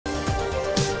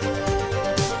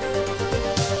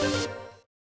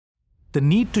The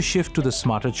need to shift to the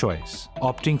smarter choice,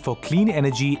 opting for clean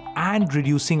energy and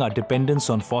reducing our dependence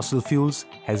on fossil fuels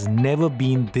has never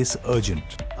been this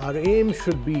urgent. Our aim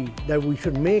should be that we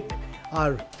should make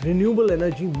our renewable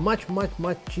energy much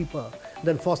cheaper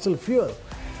than fossil fuel.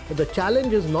 But the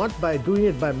challenge is not by doing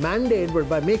it by mandate, but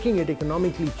by making it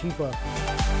economically cheaper.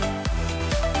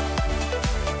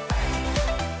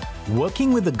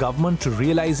 Working with the government to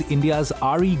realize India's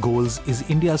RE goals is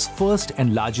India's first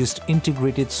and largest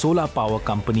integrated solar power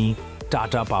company,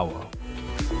 Tata Power.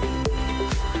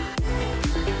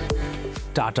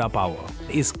 Tata Power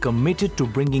is committed to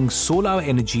bringing solar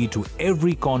energy to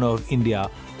every corner of India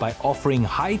by offering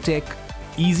high-tech,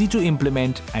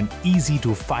 easy-to-implement and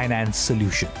easy-to-finance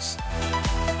solutions.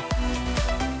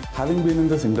 Having been in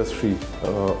this industry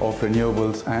of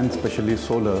renewables and especially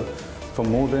solar for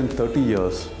more than 30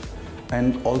 years,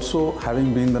 and also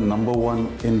having been the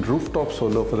 #1 in rooftop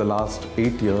solar for the last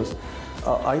 8 years,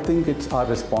 I think it's our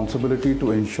responsibility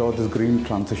to ensure this green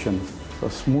transition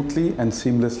smoothly and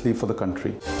seamlessly for the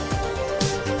country.